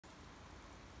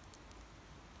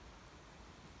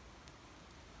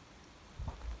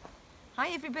Hi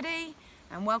everybody,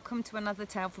 and welcome to another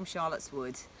tale from Charlotte's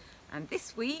Wood. And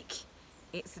this week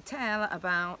it's a tale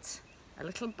about a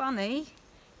little bunny.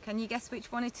 Can you guess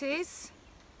which one it is?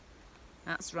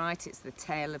 That's right, it's the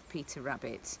tale of Peter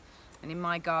Rabbit. And in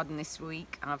my garden this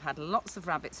week I've had lots of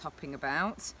rabbits hopping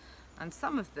about, and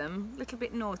some of them a little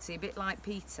bit naughty, a bit like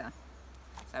Peter.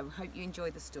 So I hope you enjoy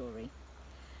the story.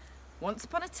 Once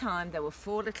upon a time there were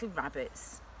 4 little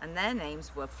rabbits, and their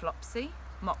names were Flopsy,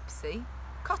 Mopsy,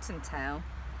 Cottontail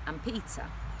and Peter.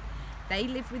 They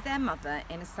lived with their mother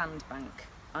in a sandbank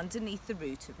underneath the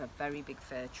root of a very big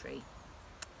fir tree.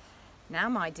 "Now,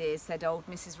 my dears," said old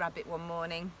Mrs. Rabbit one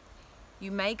morning,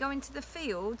 "you may go into the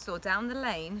fields or down the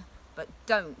lane, but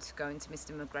don't go into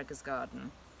Mr. McGregor's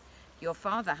garden. Your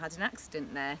father had an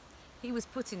accident there. He was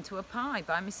put into a pie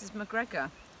by Mrs.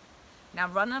 McGregor. Now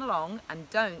run along and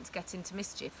don't get into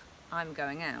mischief. I'm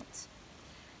going out."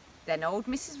 Then old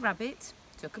Mrs. Rabbit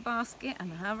took a basket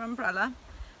and her umbrella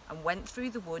and went through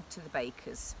the wood to the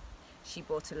baker's. She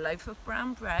bought a loaf of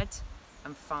brown bread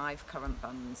and 5 currant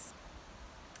buns.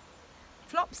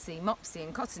 Flopsy, Mopsy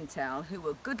and Cottontail, who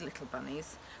were good little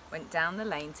bunnies, went down the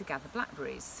lane to gather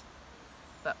blackberries.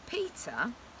 But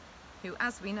Peter, who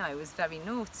as we know was very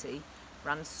naughty,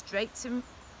 ran straight to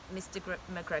Mr.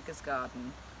 McGregor's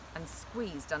garden and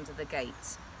squeezed under the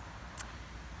gate.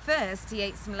 First he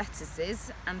ate some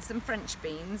lettuces and some French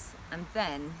beans, and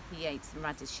then he ate some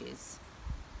radishes.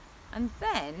 And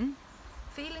then,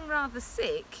 feeling rather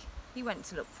sick, he went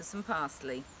to look for some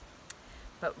parsley.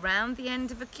 But round the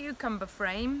end of a cucumber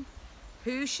frame,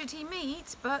 who should he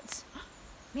meet but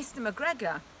Mr.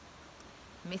 McGregor.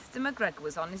 Mr. McGregor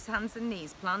was on his hands and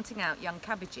knees planting out young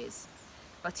cabbages,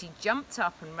 but he jumped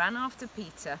up and ran after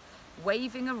Peter,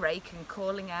 waving a rake and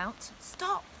calling out,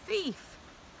 "Stop, thief!"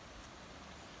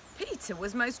 Peter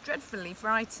was most dreadfully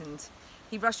frightened.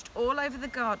 He rushed all over the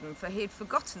garden, for he had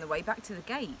forgotten the way back to the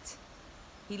gate.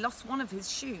 He lost one of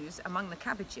his shoes among the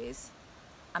cabbages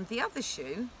and the other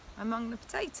shoe among the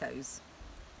potatoes.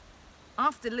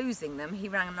 After losing them, he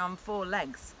ran on 4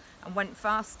 legs and went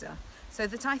faster, so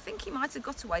that I think he might have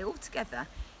got away altogether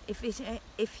if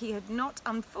he had not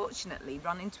unfortunately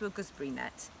run into a gooseberry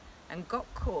net and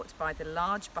got caught by the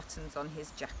large buttons on his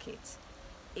jacket.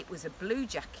 It was a blue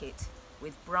jacket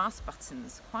with brass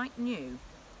buttons, quite new.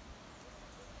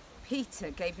 Peter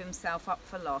gave himself up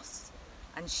for lost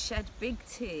and shed big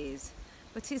tears,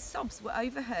 but his sobs were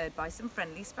overheard by some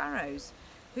friendly sparrows,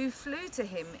 who flew to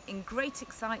him in great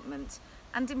excitement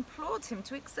and implored him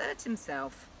to exert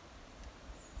himself.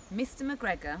 Mr.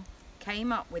 McGregor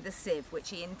came up with a sieve which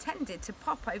he intended to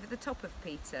pop over the top of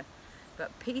Peter,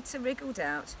 but Peter wriggled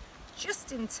out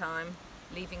just in time,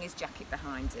 leaving his jacket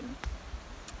behind him.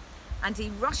 And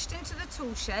he rushed into the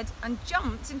tool shed and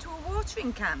jumped into a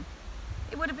watering can.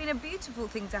 It would have been a beautiful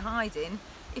thing to hide in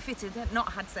if it had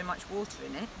not had so much water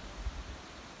in it.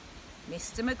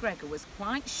 Mr. McGregor was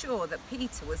quite sure that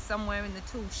Peter was somewhere in the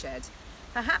tool shed,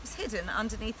 perhaps hidden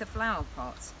underneath a flower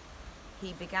pot.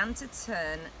 He began to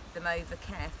turn them over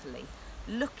carefully,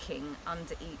 looking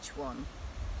under each one.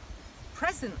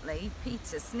 Presently,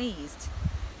 Peter sneezed,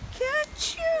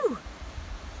 "Kerchoo!"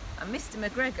 and Mr.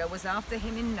 McGregor was after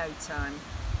him in no time.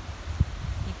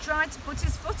 He tried to put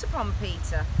his foot upon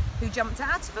Peter, who jumped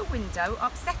out of a window,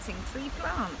 upsetting 3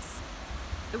 plants.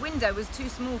 The window was too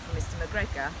small for Mr.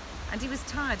 McGregor, and he was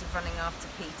tired of running after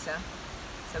Peter,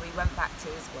 so he went back to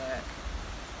his work.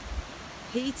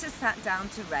 Peter sat down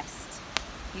to rest.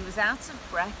 He was out of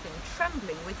breath and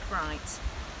trembling with fright,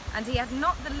 and he had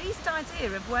not the least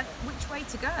idea of which way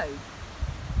to go.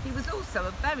 He was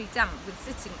also very damp with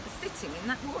sitting in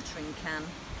that watering can.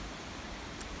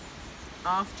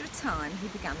 After a time he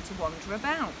began to wander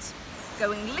about,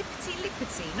 going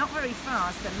lippity-lippity, not very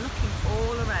fast, and looking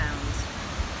all around.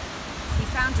 He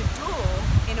found a door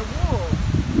in a wall,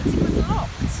 but it was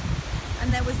locked,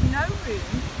 and there was no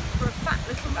room for a fat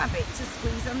little rabbit to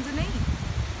squeeze underneath.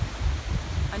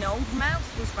 An old mouse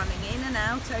was running in and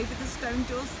out over the stone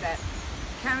doorstep,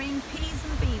 carrying peas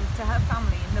and beans to her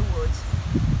family in the wood.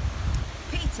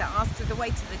 Peter asked her the way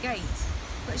to the gate,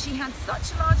 but she had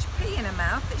such a large pea in her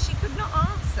mouth that she could not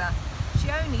answer.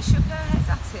 She only shook her head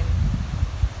at him.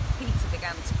 Peter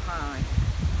began to cry.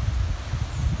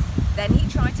 Then he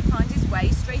tried to find his way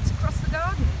straight across the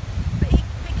garden, but he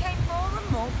became more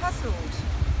and more puzzled.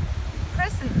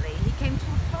 Presently he came to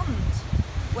a pond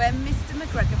where Mr.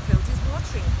 McGregor filled his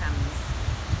watering cans.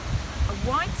 A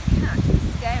white cat was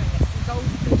staring at some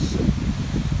goldfish.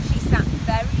 She sat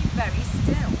very, very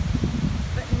still,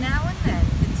 but now and then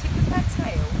the tip of her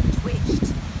tail twitched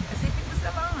as if it was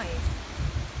alive.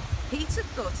 Peter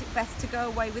thought it best to go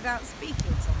away without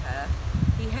speaking to her.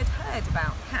 He had heard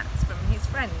about cats from his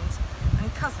friend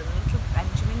and cousin, little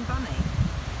Benjamin Bunny.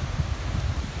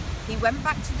 He went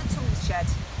back to the tool shed,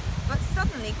 but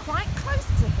suddenly, quite close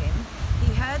to him,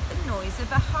 he heard the noise of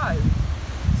a hoe.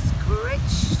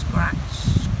 Scritch, scratch,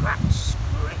 scratch,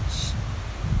 scritch.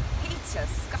 Peter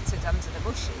scuttered under the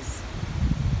bushes.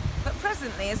 But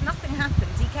presently, as nothing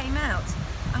happened, he came out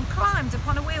and climbed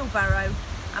upon a wheelbarrow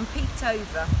and peeked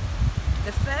over.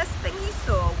 The first thing he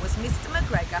saw was Mr.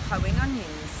 McGregor hoeing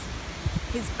onions.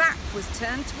 His back was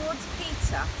turned towards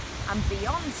Peter, and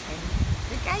beyond him,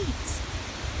 the gate.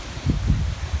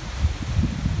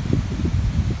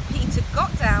 Peter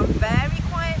got down very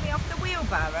quietly off the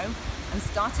wheelbarrow and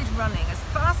started running as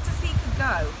fast as he could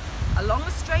go along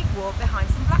a straight walk behind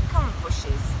some blackcurrant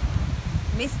bushes.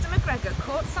 Mr. McGregor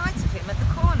caught sight of him at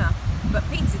the corner, but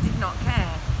Peter did not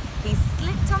care. He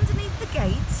slipped underneath the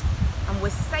gate and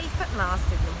was safe at last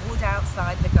in the wood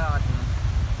outside the garden.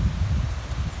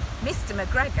 Mr.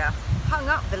 McGregor hung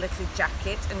up the little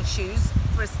jacket and shoes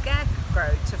for a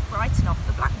scarecrow to frighten off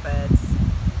the blackbirds.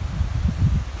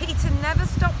 Peter never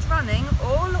stopped running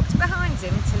or looked behind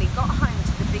him till he got home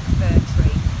to the big fir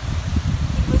tree.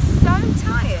 He was so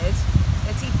tired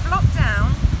that he flopped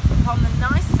down upon the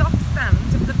nice soft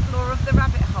sand of the floor of the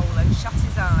rabbit hole and shut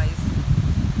his eyes.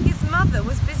 His mother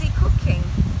was busy cooking.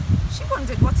 She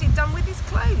wondered what he'd done with his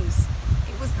clothes.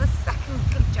 It was the second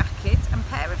little jacket and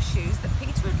pair of shoes that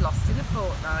Peter had lost in a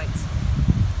fortnight.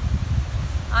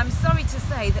 I'm sorry to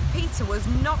say that Peter was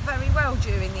not very well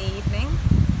during the evening.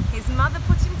 His mother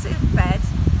put him to bed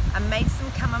and made some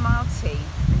chamomile tea,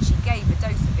 and she gave a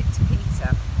dose of it to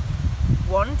Peter.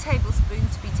 1 tablespoon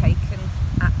to be taken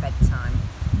at bedtime.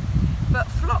 But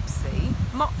Flopsy,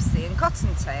 Mopsy and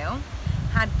Cottontail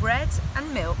had bread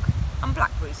and milk and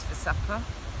blackberries for supper,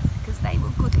 because they were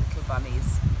good little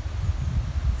bunnies.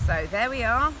 So there we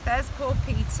are, there's poor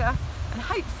Peter, and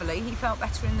hopefully he felt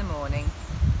better in the morning.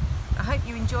 I hope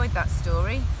you enjoyed that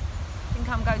story. I think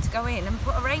I'm going to go in and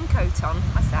put a raincoat on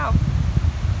myself.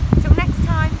 Till next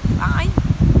time, bye.